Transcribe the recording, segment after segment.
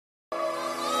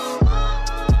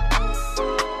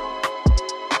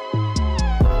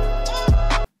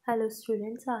Hello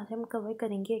students, आज हम cover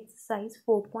करेंगे एक्सरसाइज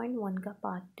 4.1 का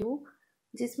पार्ट 2,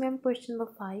 जिसमें हम क्वेश्चन नंबर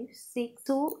 5, 6।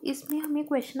 तो इसमें हमें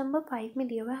क्वेश्चन नंबर 5 में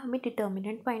दिया हुआ है हमें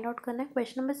डिटर्मिनेंट फाइंड आउट करना है।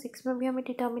 क्वेश्चन नंबर 6 में भी हमें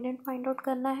डिटर्मिनेंट फाइंड आउट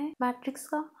करना है मैट्रिक्स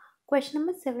का। क्वेश्चन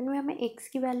नंबर 7 में हमें एक्स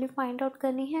की वैल्यू फाइंड आउट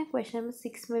करनी है। क्वेश्चन नंबर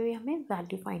 6 में भी हमें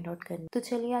वैल्यू फाइंड आउट करनी है। तो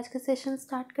चलिए आज का सेशन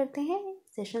स्टार्ट करते हैं।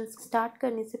 सेशन स्टार्ट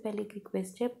करने से पहले एक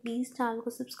रिक्वेस्ट है, प्लीज़ चैनल को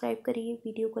सब्सक्राइब करिए,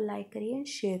 वीडियो को लाइक करिए एंड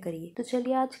शेयर करिए। तो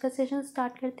चलिए आज का सेशन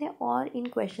स्टार्ट करते हैं और इन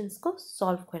क्वेश्चंस को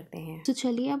सॉल्व करते हैं। तो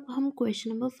चलिए अब हम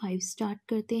क्वेश्चन नंबर 5 स्टार्ट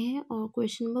करते हैं और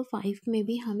क्वेश्चन नंबर 5 में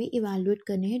भी हमें इवैल्यूएट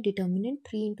करने हैं डिटर्मिनेंट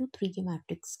 3x3 के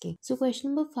मैट्रिक्स के। सो क्वेश्चन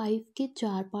नंबर 5 के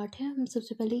 4 पार्ट है। हम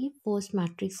सबसे पहले ये फर्स्ट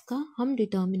मैट्रिक्स का हम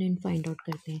डिटर्मिनेंट फाइंड आउट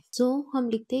करते हैं। सो हम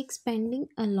लिखते हैं expanding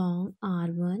along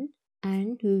R1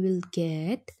 and we will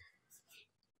get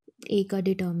ए का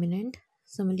डिटर्मिनेंट।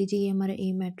 समझ लीजिए ये हमारा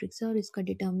ए मैट्रिक्स है और इसका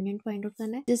डिटर्मिनेंट फाइंड आउट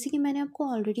करना है। जैसे कि मैंने आपको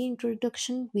ऑलरेडी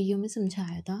इंट्रोडक्शन वीडियो में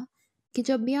समझाया था कि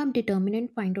जब भी आप डिटर्मिनेंट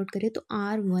फाइंड आउट करें तो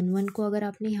R11 को अगर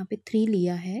आपने यहाँ पे 3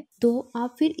 लिया है तो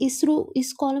आप फिर इस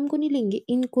कॉलम को नहीं लेंगे,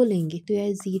 इनको लेंगे। तो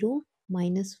यह 0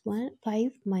 -1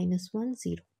 5 -1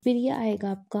 0, फिर ये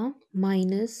आएगा आपका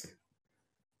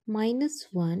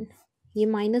 -1, ये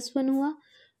 -1 हुआ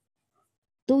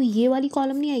तो ये वाली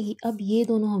कॉलम नहीं आएगी। अब ये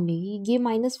दोनों हम लेंगे, ये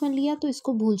 -1 लिया तो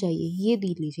इसको भूल जाइए, ये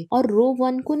देख लीजिए। और रो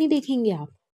 1 को नहीं देखेंगे आप,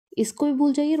 इसको भी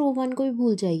भूल जाइए, रो 1 को भी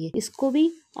भूल जाइए, इसको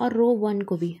भी और रो 1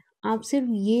 को भी। आप सिर्फ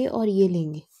ये और ये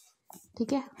लेंगे,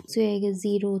 ठीक है। तो आएगा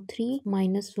 0 3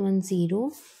 -1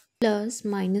 0 प्लस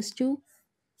 -2,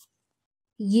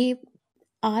 ये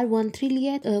R13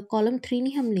 लिया है, कॉलम 3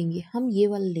 नहीं हम लेंगे, हम ये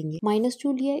वाला लेंगे।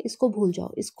 -2 लिया है, इसको भूल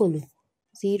जाओ, इसको लो।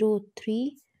 0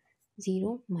 3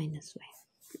 0 -1।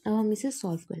 अब हम इसे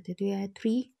सॉल्व करते हैं। तो यह है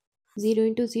 3, 0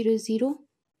 × 0 0,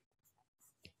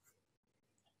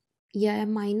 यह है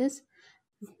 -1 ×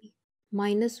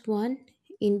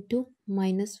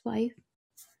 -5,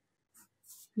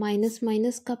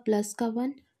 माइनस का प्लस का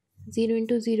 1, 0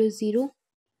 × 0 0,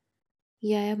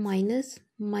 यह है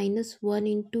 -1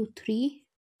 × 3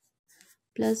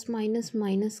 प्लस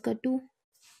माइनस का 2,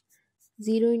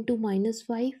 0 ×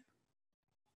 -5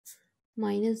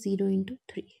 -0 ×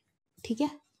 3, ठीक है।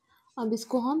 अब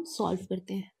इसको हम सॉल्व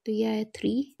करते हैं। तो यह है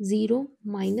 3 0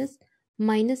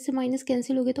 माइनस से माइनस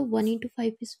कैंसिल हो गया तो 1 ×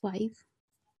 5 इज 5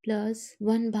 प्लस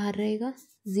 1 बाहर रहेगा,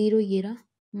 0 ये रहा,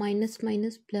 minus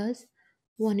plus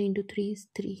 1 × 3 is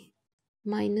 3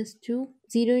 -2,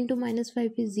 0 ×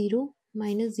 -5 is 0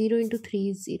 -0 × 3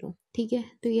 is 0, ठीक है।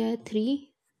 तो यह है 3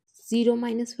 0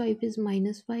 -5 इज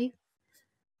 -5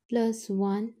 प्लस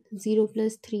 1 0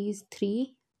 + 3 इज 3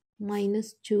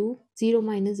 -2 0 -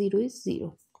 0 इज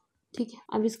 0, ठीक है।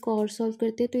 अब इसको और सॉल्व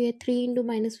करते हैं। तो ये 3 ×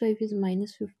 -5 इज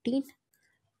 -15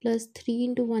 प्लस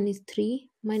 3 × 1 इज 3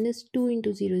 -2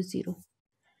 × 0 इज 0।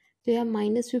 तो यह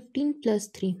 -15 प्लस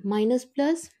 3, माइनस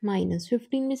प्लस माइनस,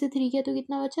 15 में से 3 किया तो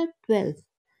कितना बचा 12।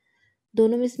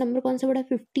 दोनों में से नंबर कौन सा बड़ा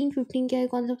 15 क्या है,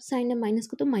 कौन सा साइन है माइनस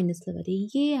का, तो माइनस लगा दिए।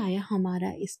 ये आया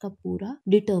हमारा इसका पूरा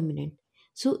डिटर्मिनेंट।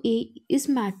 सो इस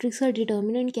मैट्रिक्स का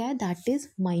डिटर्मिनेंट क्या है, दैट इज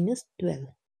 -12।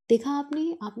 देखा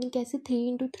आपने कैसे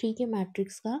 3 × 3 के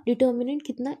मैट्रिक्स का डिटर्मिनेंट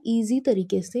कितना इजी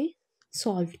तरीके से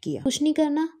सॉल्व किया। कुछ नहीं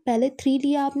करना, पहले 3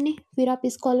 लिया आपने, फिर आप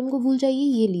इस कॉलम को भूल जाइए,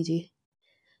 ये लीजिए।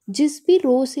 जिस भी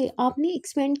रो से आपने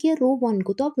एक्सपेंड किया रो 1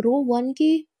 को, तो आप रो 1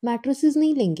 के मैट्रिसेस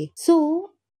नहीं लेंगे।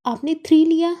 सो आपने 3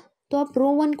 लिया तो आप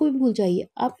रो 1 को भी भूल जाइए,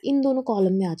 आप इन दोनों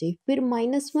कॉलम में आ जाइए। फिर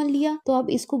 -1 लिया तो आप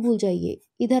इसको भूल जाइए,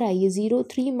 इधर आइए, 0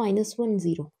 3 -1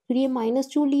 0। फिर ये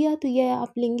 -2 लिया तो ये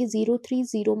आप लेंगे 0 3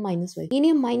 0 -5। ये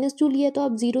नहीं, -2 लिया तो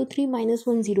आप 0 3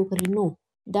 -1 0 करें, नो,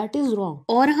 दैट इज रॉन्ग।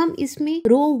 और हम इसमें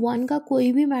रो 1 का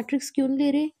कोई भी मैट्रिक्स क्यों नहीं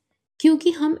ले रहे,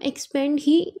 क्योंकि हम एक्सपेंड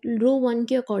ही रो 1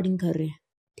 के अकॉर्डिंग कर रहे हैं,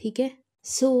 ठीक है।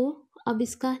 सो अब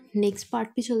इसका नेक्स्ट पार्ट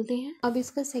पे चलते हैं। अब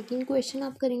इसका सेकंड क्वेश्चन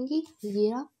आप करेंगे,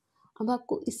 ये अब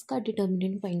आपको इसका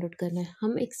डिटर्मिनेंट फाइंड आउट करना है।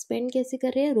 हम एक्सपेंड कैसे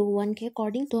कर रहे हैं रो 1 के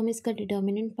अकॉर्डिंग, तो हम इसका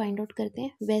डिटर्मिनेंट फाइंड आउट करते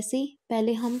हैं। वैसे ही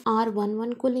पहले हम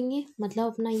R11 को लेंगे, मतलब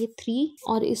अपना ये 3,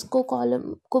 और इसको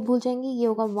कॉलम को भूल जाएंगे, ये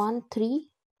होगा 1 3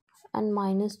 एंड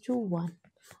 -2 1,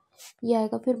 ये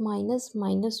आएगा। फिर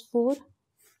 -4,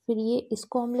 फिर ये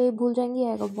इसको हम ले भूल जाएंगे,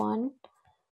 आएगा 1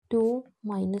 2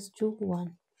 -2 1,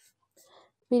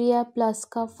 फिर यह प्लस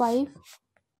का 5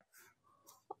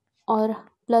 और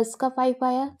प्लस का 5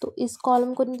 आया तो इस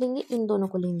कॉलम को नहीं लेंगे, इन दोनों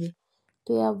को लेंगे।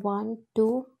 तो यह 1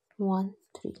 2 1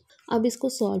 3। अब इसको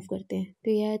सॉल्व करते हैं।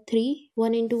 तो यह 3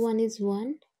 1 × 1 is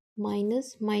 1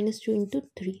 -2 ×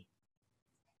 3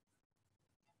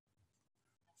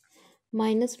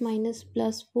 minus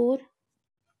plus 4,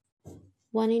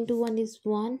 1 × 1 is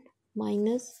 1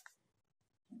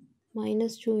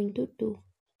 -2 × 2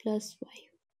 plus 5,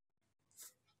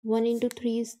 1 ×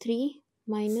 3 is 3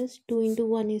 minus 2 ×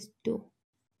 1 = 2।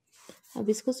 अब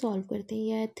इसको सॉल्व करते हैं।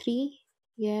 यह है 3,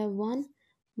 यह है 1,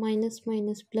 minus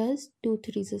minus plus, 2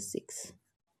 3 = 6,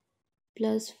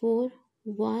 plus 4,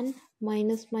 1,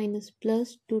 minus minus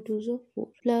plus, 2 2 = 4,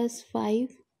 plus 5,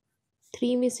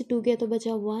 3 में से 2 गया तो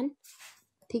बचा 1।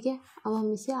 ठीक है, अब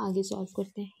हम इसे आगे सॉल्व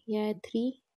करते हैं। यह है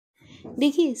 3।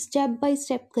 देखिए स्टेप बाय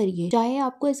स्टेप करिए, चाहे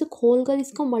आपको ऐसे खोल कर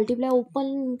इसको मल्टीप्लाई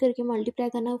ओपन करके मल्टीप्लाई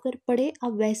करना कर पड़े,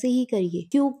 आप वैसे ही करिए,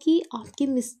 क्योंकि आपके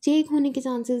मिस्टेक होने के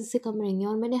चांसेस इससे कम रहेंगे।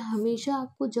 और मैंने हमेशा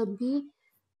आपको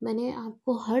मैंने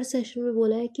आपको हर सेशन में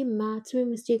बोला है कि मैथ्स में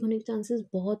मिस्टेक होने के चांसेस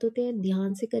बहुत होते हैं,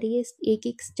 ध्यान से करिए, एक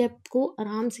एक स्टेप को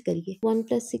आराम से करिए। 1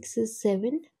 + 6 =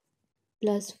 7,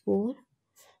 प्लस 4,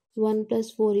 1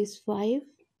 + 4 = 5,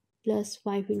 प्लस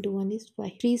 5 × 1 =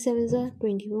 5, 3 7 =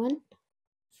 21,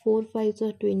 4 5 =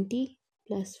 20,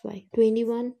 प्लस 5,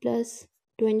 21 प्लस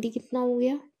 20 कितना हो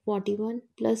गया 41,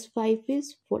 प्लस 5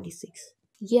 = 46।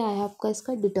 ये आया आपका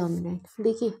इसका डिटर्मिनेंट।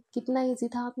 देखिए कितना इजी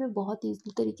था, आपने बहुत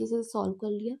इजी तरीके से सॉल्व कर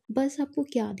लिया। बस आपको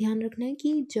क्या ध्यान रखना है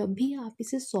कि जब भी आप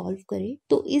इसे सॉल्व करें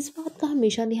तो इस बात का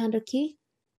हमेशा ध्यान रखिए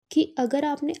कि अगर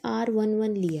आपने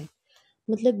R11 लिया है,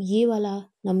 मतलब ये वाला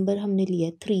नंबर हमने लिया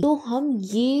है 3, तो हम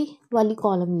ये वाली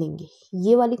कॉलम लेंगे,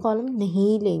 ये वाली कॉलम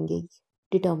नहीं लेंगे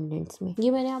डिटर्मिनेंट्स में।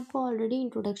 ये मैंने आपको ऑलरेडी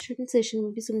इंट्रोडक्शन सेशन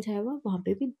में भी समझाया हुआ, वहाँ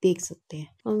पे भी देख सकते हैं।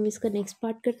 अब हम इसका नेक्स्ट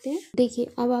पार्ट करते हैं। देखिए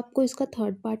अब आपको इसका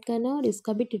थर्ड पार्ट करना है और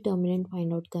इसका भी डिटर्मिनेंट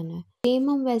फाइंड आउट करना है। सेम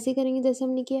हम वैसे करेंगे जैसे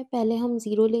हमने किया, पहले हम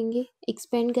 0 लेंगे,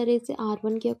 एक्सपेंड करें इसे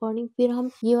R1 के अकॉर्डिंग, फिर हम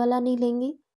ये वाला नहीं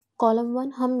लेंगे कॉलम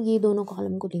 1, हम ये दोनों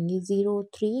कॉलम को लेंगे, 0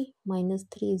 3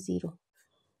 -3 0,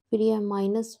 फिर यह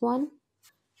 -1,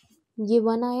 ये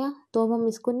 1 आया तो अब हम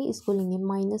इसको नहीं, इसको लेंगे,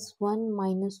 -1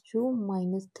 -2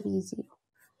 -3 0,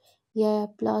 यह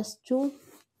 +2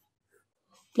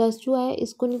 आया,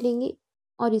 इसको नहीं लेंगे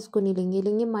और इसको नहीं लेंगे,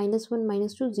 लेंगे -1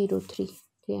 -2 0 3,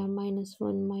 तो यह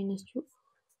 -1 -2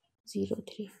 0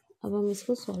 3। अब हम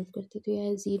इसको सॉल्व करते तो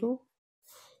यह 0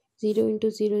 0 ×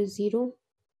 0 = 0,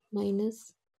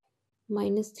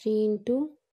 -3 ×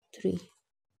 3,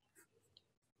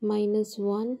 -1 ×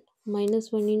 0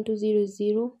 =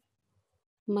 0,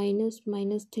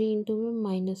 -3 × में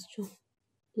 -2,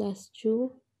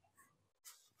 +2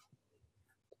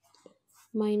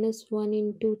 -1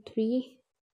 × 3,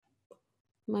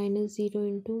 -0 ×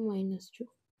 -2।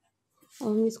 अब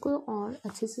हम इसको और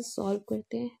अच्छे से सॉल्व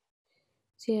करते हैं।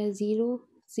 तो यह 0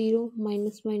 0,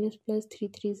 माइनस माइनस प्लस, 3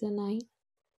 3 = 9,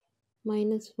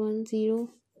 -1 0,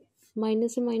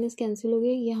 माइनस से माइनस कैंसिल हो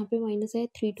गए, यहाँ पे माइनस आया,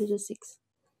 3 2 = 6,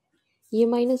 ये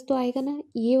माइनस तो आएगा ना,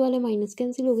 ये वाले माइनस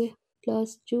कैंसिल हो गए,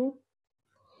 +2,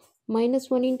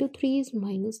 -1 × 3 =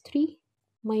 -3,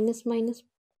 माइनस माइनस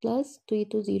प्लस, तो ये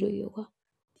तो 0 ही होगा।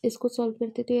 इसको सॉल्व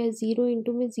करते तो यह 0 ×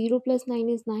 में 0 + 9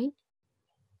 = 9,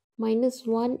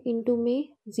 -1 × में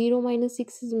 0 -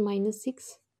 6 =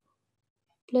 -6,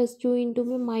 +2 ×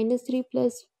 में -3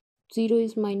 + 0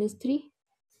 = -3,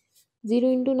 0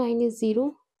 × 9 =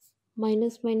 0,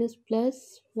 minus minus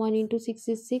plus, 1 × 6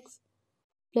 = 6,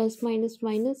 plus minus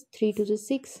minus, 3 2 =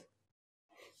 6,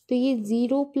 तो ये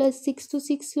 0 + 6 तो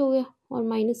 6 हो गया और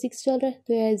 -6 चल रहा है,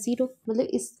 तो यह 0, मतलब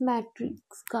इस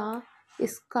मैट्रिक्स का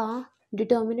इसका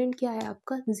डिटर्मिनेंट क्या है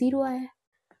आपका 0 आया है।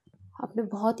 आपने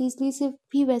बहुत ईजली से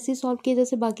भी वैसे सॉल्व किया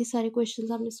जैसे बाकी सारे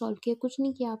क्वेश्चन आपने सॉल्व किया, कुछ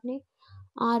नहीं किया आपने,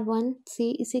 R1 से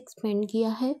इसे एक्सपेंड किया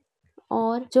है,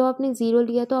 और जब आपने 0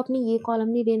 लिया तो आपने ये कॉलम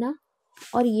नहीं लेना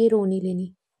और ये रो नहीं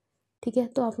लेनी, ठीक है,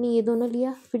 तो आपने ये दोनों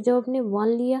लिया। फिर जब आपने 1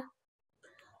 लिया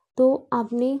तो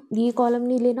आपने ये कॉलम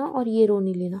नहीं लेना और ये रो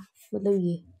नहीं लेना, मतलब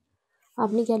ये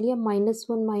आपने क्या लिया, -1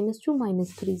 -2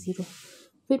 -3 0,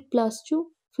 फिर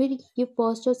 +2, फिर ये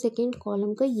फर्स्ट और सेकंड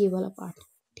कॉलम का ये वाला पार्ट,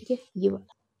 ठीक है, ये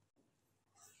वाला,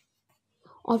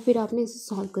 और फिर आपने इसे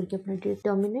सॉल्व करके अपना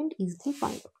डिटर्मिनेंट इजीली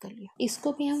फाइंड आउट कर लिया।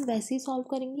 इसको भी हम वैसे ही सॉल्व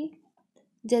करेंगे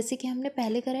जैसे कि हमने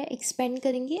पहले करा है, एक्सपेंड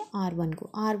करेंगे R1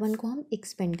 को हम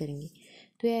एक्सपेंड करेंगे,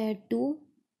 तो यह है 2,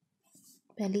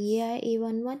 पहले ये आया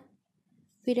A11,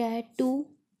 फिर आया 2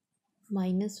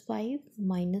 -5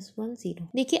 -1 0।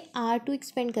 देखिए R2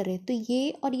 एक्सपेंड कर रहे हैं तो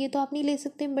ये और ये तो आप नहीं ले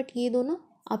सकते, बट ये दोनों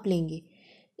आप लेंगे।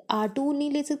 R2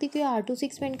 नहीं ले सकते क्योंकि R2 से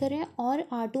एक्सपेंड कर रहे हैं और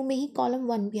R2 में ही कॉलम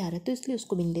 1 भी आ रहा है, तो इसलिए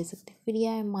उसको भी नहीं ले सकते। फिर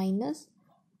यह है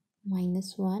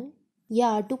 -1, या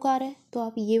R2 का आ रहा है तो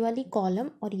आप ये वाली कॉलम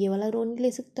और ये वाला रो नहीं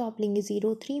ले सकते, तो आप लेंगे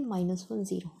 0 3 -1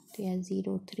 0, तो यह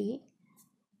 0 3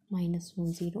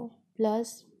 -1 0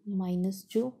 प्लस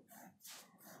 -2।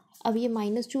 अब ये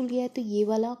 -2 लिया है तो ये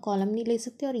वाला कॉलम नहीं ले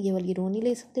सकते और ये वाली रो नहीं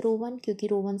ले सकते, रो 1, क्योंकि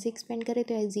रो 1 से एक्सपेंड करें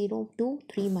तो है 0 2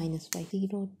 3 -5,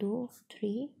 0 2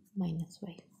 3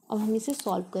 -5। अब हम इसे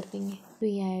सॉल्व कर देंगे, तो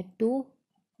यह है 2,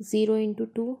 0 ×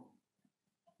 2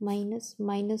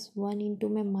 -1 ×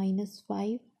 में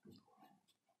 -5,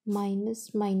 minus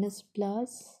minus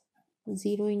plus,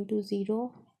 0 into 0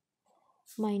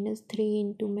 minus 3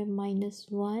 into में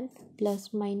 -1 प्लस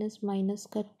माइनस माइनस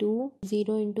का 2,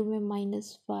 0 इंटू में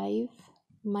 -5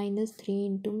 माइनस 3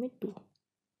 इंटू में 2।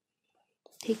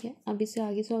 ठीक है, अब इसे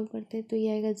आगे सॉल्व करते हैं तो ये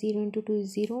आएगा 0 इंटू 2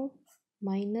 इज 0,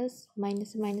 माइनस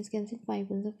माइनस से माइनस कैंसिल,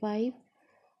 5 1 5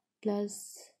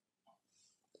 प्लस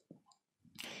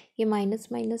ये माइनस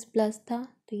माइनस प्लस था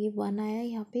तो ये 1 आया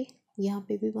यहाँ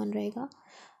पे भी 1 रहेगा।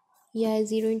 यह है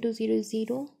 0 into 0 is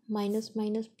 0, minus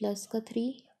minus plus का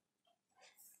 3,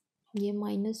 ये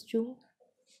 -2,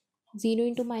 0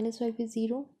 इंटू -5 इज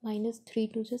 0, -3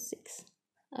 2 से 6।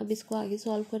 अब इसको आगे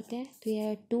सॉल्व करते हैं तो यह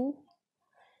है 2,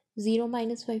 0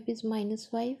 -5 is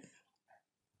 -5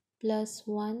 plus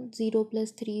 1, 0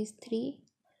 plus 3 is 3,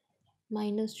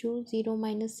 -2, 0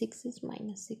 -6 is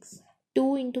 -6।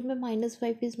 2 into में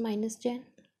 -5 is -10,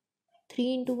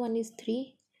 3 into 1 is 3,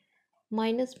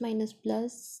 minus minus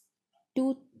plus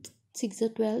 2 6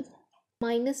 12,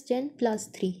 -10 plus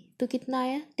 3 तो कितना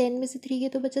आया, 10 में से 3 गए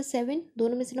तो बचा 7,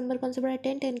 दोनों में से नंबर कौन सा बड़ा,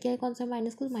 10 क्या है कौन सा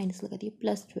माइनस को माइनस लगा दिया,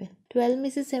 प्लस 12 में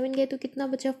से 7 गए तो कितना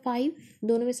बचा 5,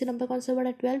 दोनों में से नंबर कौन सा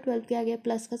बड़ा, 12 के आ गया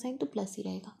प्लस का साइन तो प्लस ही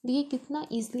रहेगा। देखिए कितना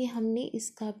ईजिली हमने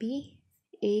इसका भी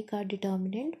ए का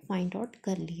डिटर्मिनेंट फाइंड आउट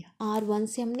कर लिया। R1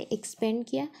 से हमने एक्सपेंड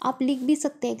किया, आप लिख भी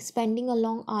सकते हैं एक्सपेंडिंग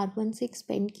अलोंग R1 से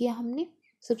एक्सपेंड किया हमने।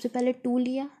 सबसे पहले 2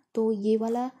 लिया तो ये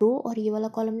वाला रो और ये वाला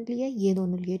कॉलम लिया, ये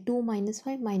दोनों लिए 2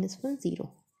 -5 -1 0।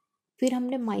 फिर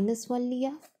हमने -1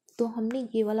 लिया तो हमने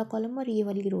ये वाला कॉलम और ये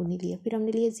वाली रो नहीं लिया, फिर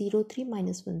हमने लिया 0 3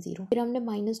 -1 0। फिर हमने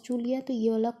 -2 लिया तो ये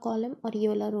वाला कॉलम और ये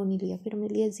वाला रो नहीं लिया, फिर हमने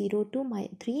लिया 0 2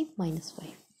 3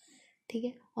 -5। ठीक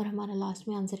है, और हमारा लास्ट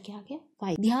में आंसर क्या आ गया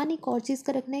 5। ध्यान एक और चीज़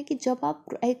का रखना है कि जब आप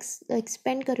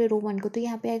एक्सपेंड कर रहे हो रो 1 को तो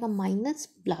यहाँ पे आएगा माइनस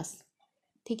प्लस।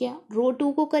 ठीक है, रो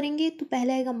 2 को करेंगे तो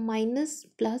पहले आएगा माइनस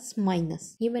प्लस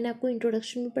माइनस, ये मैंने आपको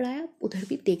इंट्रोडक्शन में पढ़ाया, उधर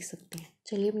भी देख सकते हैं।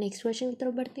 चलिए अब नेक्स्ट क्वेश्चन की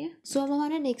तरफ बढ़ते हैं। सो अब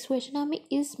हमारा नेक्स्ट क्वेश्चन, हमें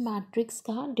इस मैट्रिक्स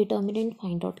का डिटर्मिनेंट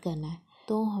फाइंड आउट करना है।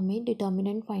 तो हमें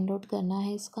डिटर्मिनेंट फाइंड आउट करना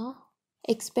है इसका,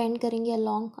 एक्सपेंड करेंगे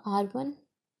अलॉन्ग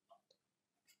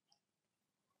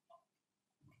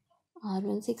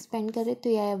R1 से एक्सपेंड करें तो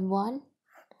यह है 1,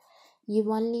 ये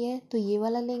 1 लिया है तो ये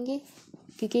वाला लेंगे,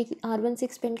 क्योंकि R1 से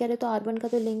एक्सपेंड करें तो R1 का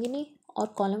तो लेंगे नहीं और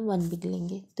कॉलम 1 भी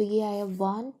लेंगे, तो ये आया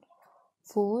 1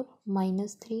 4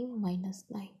 -3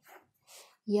 -9,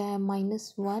 यह आया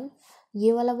 -1,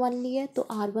 ये वाला 1 लिया है तो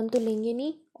R1 तो लेंगे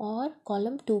नहीं और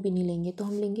कॉलम 2 भी नहीं लेंगे, तो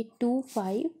हम लेंगे 2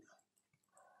 5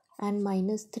 एंड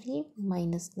 -3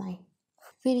 -9।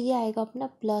 फिर ये आएगा अपना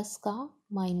प्लस का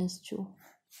 -2।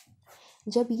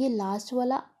 जब ये लास्ट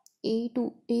वाला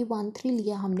A13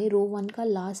 लिया हमने, रो 1 का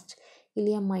लास्ट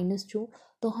लिया -2,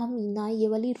 तो हम ना ये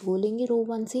वाली रो लेंगे, रो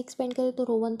 1 से एक्सपेंड करें तो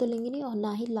रो 1 तो लेंगे नहीं और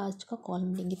ना ही लास्ट का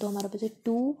कॉलम लेंगे, तो हमारा बचा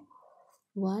 2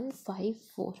 1 5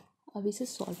 4। अब इसे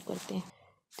सॉल्व करते हैं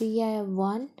तो ये आया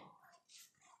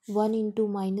 1 इंटू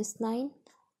 -9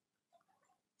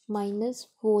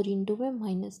 -4 इंटू में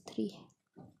 -3,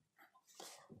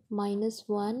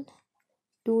 -1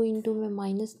 2 इंटू में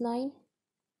 -9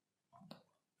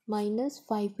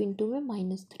 -5 इंटू में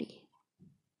 -3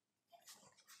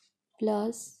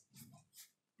 प्लस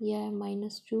यह है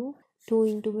 -2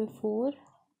 इंटू में 4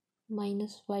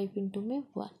 -5 इंटू में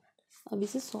 1। अब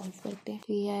इसे सॉल्व करते हैं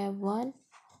तो यह है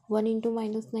 1 into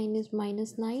 -9 is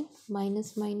 -9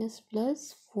 minus minus plus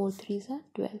 4 3 सा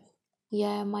 12, यह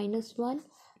है -1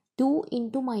 2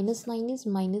 into -9 is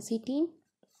 -18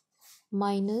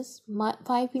 minus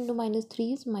 5 into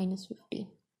 -3 is -15,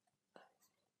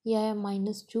 यह है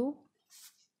 -2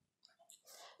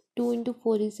 इंटू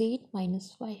 4 इज 8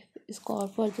 -5। इसको और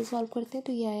फर्दर सॉल्व करते हैं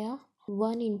तो ये आया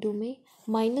 1 इंटू में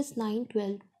 -9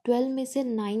 12 में से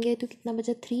 9 गए तो कितना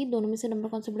बचा 3, दोनों में से नंबर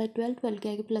कौन सा बड़ा है 12 के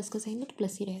आगे प्लस का साइन है तो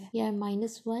प्लस ही रहेगा, यह है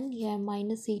 -1, यह है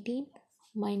 -18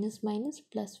 माइनस माइनस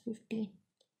प्लस 15,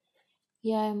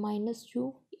 यह है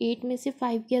 -2, 8 में से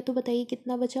 5 गया तो बताइए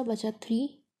कितना बचा 3,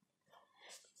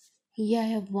 यह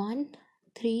है 1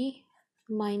 3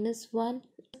 -1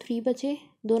 3 बचे,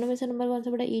 दोनों में से नंबर कौन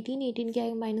सा बड़ा 18 के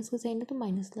आगे माइनस का साइन है तो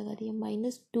माइनस लगा दिया,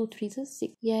 -2 3 से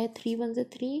 6, यह है 3 1 से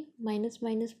 3 माइनस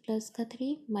माइनस प्लस का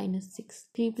 3 -6,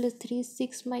 3 + 3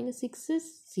 6 -6 से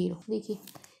 0। देखिए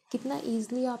कितना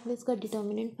ईजिली आपने इसका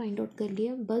डिटर्मिनेंट फाइंड आउट कर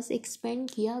लिया, बस एक्सपेंड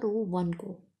किया रो 1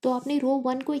 को। तो आपने रो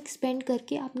 1 को एक्सपेंड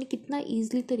करके आपने कितना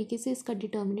ईजिली तरीके से इसका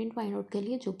डिटर्मिनेंट फाइंड आउट कर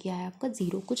लिया, जो कि आया आपका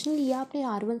 0। कुछ नहीं लिया आपने,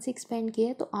 R1 से एक्सपेंड किया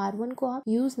है तो R1 को आप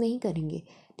यूज़ नहीं करेंगे।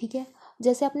 ठीक है,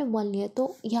 जैसे आपने 1 लिया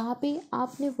तो यहाँ पे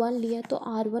आपने 1 लिया तो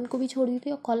R1 को भी छोड़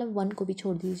दीजिए और कॉलम 1 को भी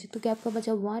छोड़ दीजिए, तो क्या आपका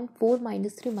बचा 1 4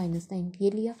 -3 -9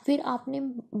 ये लिया। फिर आपने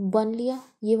 1 लिया,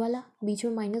 ये वाला बीच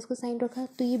में माइनस का साइन रखा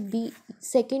तो ये बी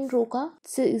सेकेंड रो का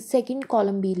सेकेंड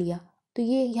कॉलम भी लिया, तो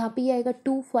ये यहाँ पे ये आएगा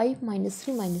 2 5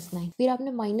 -3 -9। फिर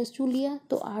आपने -2 लिया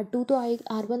तो R2 तो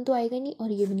आएगा, R1 तो आएगा नहीं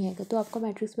और ये भी नहीं आएगा, तो आपका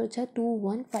मैट्रिक्स बचा 2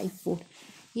 1 5 4।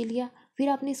 ये लिया, फिर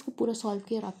आपने इसको पूरा सॉल्व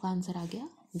किया और आपका आंसर आ गया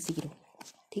 0।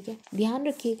 ठीक है, ध्यान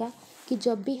रखिएगा कि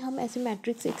जब भी हम ऐसे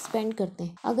मैट्रिक्स एक्सपेंड करते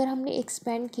हैं, अगर हमने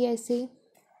एक्सपेंड किया ऐसे,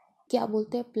 क्या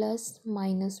बोलते हैं, plus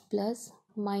minus plus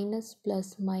minus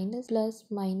plus minus plus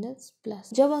minus plus,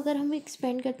 जब अगर हम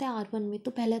एक्सपेंड करते हैं R1 में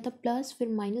तो पहले आता प्लस फिर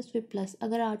माइनस फिर प्लस,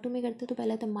 अगर R2 में करते हैं तो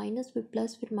पहले आता माइनस फिर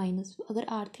प्लस फिर माइनस, अगर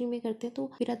R3 में करते हैं तो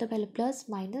फिर आता पहले प्लस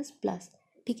माइनस प्लस।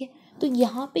 ठीक है, तो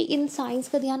यहाँ पे इन साइंस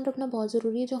का ध्यान रखना बहुत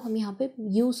ज़रूरी है जो हम यहाँ पे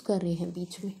यूज़ कर रहे हैं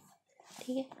बीच में।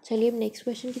 ठीक है, चलिए अब नेक्स्ट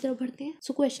क्वेश्चन की तरफ बढ़ते हैं।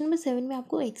 सो क्वेश्चन नंबर 7 में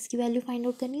आपको x की वैल्यू फाइंड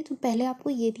आउट करनी है। तो पहले आपको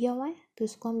ये दिया हुआ है तो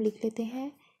इसको हम लिख लेते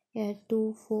हैं 2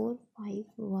 4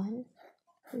 5 1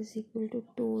 is equal to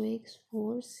 2x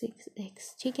 4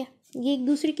 6x। ठीक है, ये एक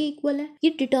दूसरे के इक्वल है, ये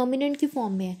डिटर्मिनेंट की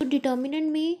फॉर्म में है। तो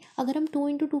डिटर्मिनेंट में अगर हम 2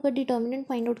 × 2 का डिटर्मिनेंट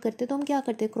फाइंड आउट करते हैं तो हम क्या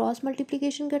करते हैं, क्रॉस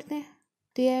मल्टीप्लीकेशन करते हैं।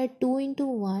 तो यह 2 ×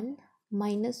 1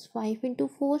 -5 ×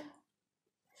 4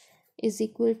 इज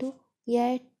इक्वल टू,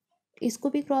 यह इसको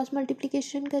भी क्रॉस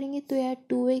मल्टीप्लीकेशन करेंगे तो यह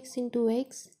 2x ×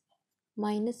 x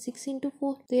 -6 ×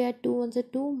 4, तो यह 2 1 से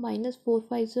 2 -4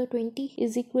 5 20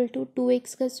 इज इक्वल टू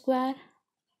 2x का स्क्वायर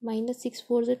 -6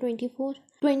 4 24।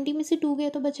 20 में से 2 गया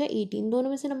तो बचा 18, दोनों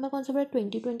में से नंबर कौन सा बड़ा,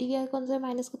 20 गया कौन सा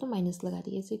माइनस का, तो माइनस लगा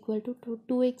दिया, इज इक्वल टू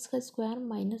 2x का स्क्वायर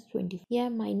 -20, यह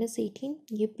 -18,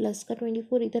 ये प्लस का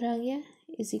 24 इधर आ गया,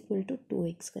 इज इक्वल टू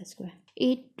 2x का स्क्वायर।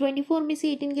 24 में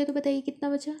से 18 गया तो बताइए कितना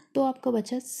बचा, तो आपका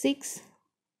बचा 6,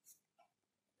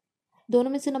 दोनों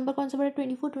में से नंबर कौन सा बड़ा,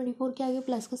 24 के आगे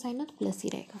प्लस का साइन है तो प्लस ही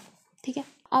रहेगा। ठीक है,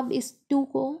 अब इस 2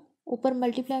 को ऊपर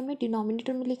मल्टीप्लाई में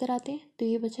डिनोमिनेटर में लेकर आते हैं तो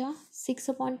ये बचा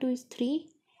 6/2 इज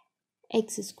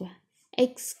 3x²।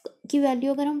 x की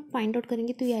वैल्यू अगर हम फाइंड आउट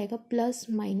करेंगे तो ये आएगा प्लस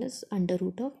माइनस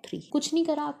 √3। कुछ नहीं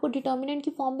करा, आपको डिटर्मिनेंट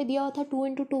की फॉर्म में दिया हुआ था 2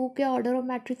 × 2 के ऑर्डर ऑफ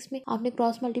मैट्रिक्स में, आपने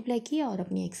क्रॉस मल्टीप्लाई किया और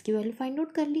अपनी x की वैल्यू फाइंड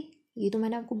आउट कर ली। ये तो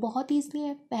मैंने आपको बहुत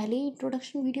ईजिली पहले ही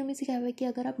इंट्रोडक्शन वीडियो में सिखाया हुआ है कि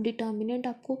अगर आप डिटर्मिनेंट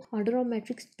आपको ऑर्डर ऑफ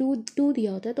मैट्रिक्स 2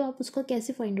 दिया होता है तो आप उसका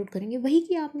कैसे फाइंड आउट करेंगे, वही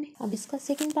किया आपने। अब इसका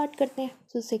सेकंड पार्ट करते हैं।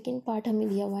 तो सेकंड पार्ट हमें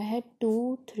दिया हुआ है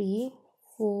 2 3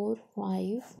 4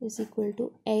 5 is equal to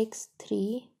x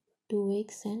 3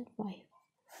 2x and 5।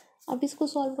 अब इसको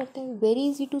सॉल्व करते हैं, वेरी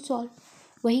इजी टू सॉल्व।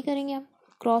 वही करेंगे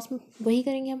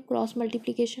हम क्रॉस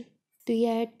मल्टीप्लीकेशन। तो ये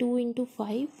है 2 ×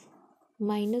 5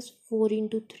 -4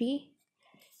 × 3,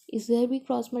 इधर भी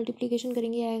क्रॉस मल्टीप्लीकेशन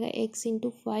करेंगे, आएगा x ×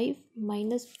 5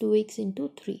 -2x ×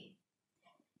 3।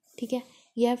 ठीक है,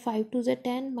 यह 5 2 =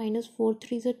 10 -4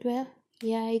 3 = 12,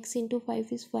 यह x ×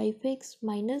 5 is 5x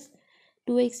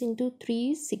 -2x × 3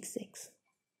 is 6x।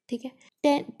 ठीक है,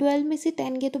 12 में से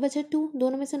 10 गया तो बचा 2,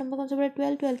 दोनों में से नंबर कौन सा बड़ा,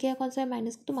 12 क्या कौन सा है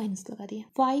माइनस, तो माइनस लगा दिया।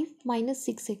 5 -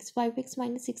 6x 5x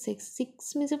 - 6x,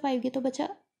 6 में से 5 गया तो बचा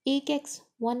 1x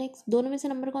 1x, दोनों में से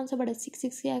नंबर कौन सा बड़ा,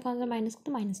 6 क्या है कौन सा माइनस,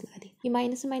 तो माइनस लगा दिया। ये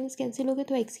माइनस से माइनस कैंसिल हो गए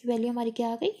तो x की वैल्यू हमारी क्या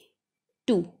आ गई,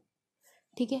 2।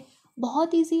 ठीक है,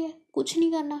 बहुत ईजी है, कुछ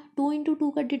नहीं करना। 2 ×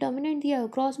 2 का डिटर्मिनेंट दिया,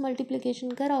 क्रॉस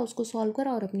मल्टीप्लिकेशन करा, उसको सॉल्व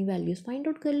करा और अपनी वैल्यूज फाइंड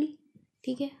आउट कर ली।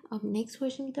 ठीक है, अब नेक्स्ट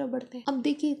क्वेश्चन की तरफ बढ़ते हैं। अब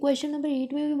देखिए क्वेश्चन नंबर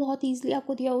 8 में भी बहुत ईजिली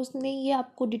आपको दिया, उसने ये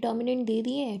आपको डिटर्मिनेंट दे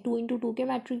दिए हैं 2 × 2 के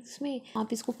मैट्रिक्स में,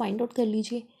 आप इसको फाइंड आउट कर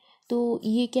लीजिए। तो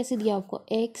ये कैसे दिया आपको,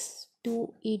 x 2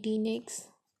 18x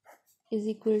is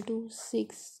equal to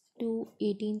 6 2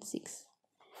 18 6।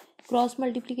 Cross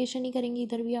multiplication ही करेंगे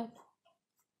इधर भी आप,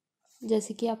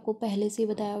 जैसे कि आपको पहले से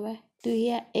बताया हुआ है। तो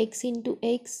ये x ×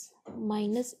 x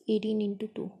 -18 ×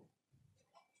 2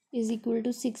 is equal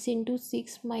to 6 ×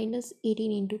 6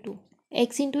 -18 × 2।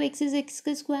 x × x is x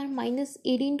का स्क्वायर,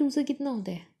 -18 2 से कितना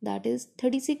होता है, दैट इज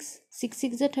 36, 6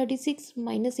 6 = 36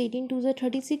 -18 2 =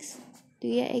 36, तो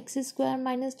ये x²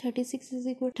 -36 इज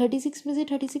इक्वल, 36 में से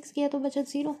 36 किया तो बचा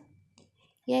 0,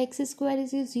 या x²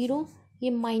 इज 0, ये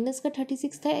माइनस का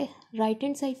 36 था, राइट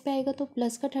हैंड साइड पे आएगा तो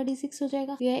प्लस का 36 हो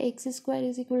जाएगा, यह x²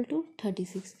 इज इक्वल टू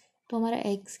 36। तो हमारा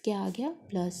x क्या आ गया,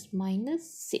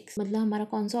 +/6, मतलब हमारा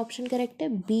कौन सा ऑप्शन करेक्ट है,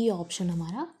 बी ऑप्शन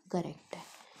हमारा करेक्ट है।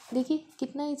 देखिए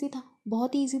कितना इजी था,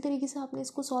 बहुत ही ईजी तरीके से आपने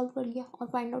इसको सॉल्व कर लिया और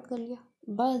फाइंड आउट कर लिया।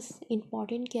 बस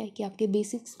इंपॉर्टेंट क्या है कि आपके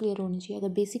बेसिक्स क्लियर होने चाहिए, अगर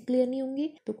बेसिक क्लियर नहीं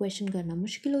होंगे तो क्वेश्चन करना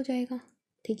मुश्किल हो जाएगा।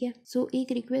 ठीक है, सो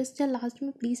एक रिक्वेस्ट है लास्ट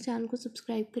में, प्लीज़ चैनल को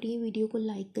सब्सक्राइब करिए, वीडियो को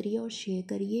लाइक करिए और शेयर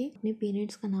करिए, अपने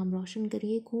पेरेंट्स का नाम रोशन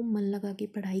करिए, खूब मन लगा के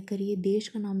पढ़ाई करिए, देश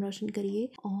का नाम रोशन करिए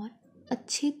और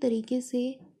अच्छे तरीके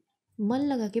से मन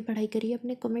लगा के पढ़ाई करिए।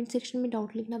 अपने कमेंट सेक्शन में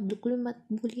डाउट लिखना बिल्कुल मत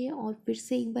भूलिए और फिर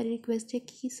से एक बार रिक्वेस्ट है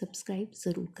कि सब्सक्राइब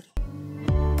ज़रूर करिए।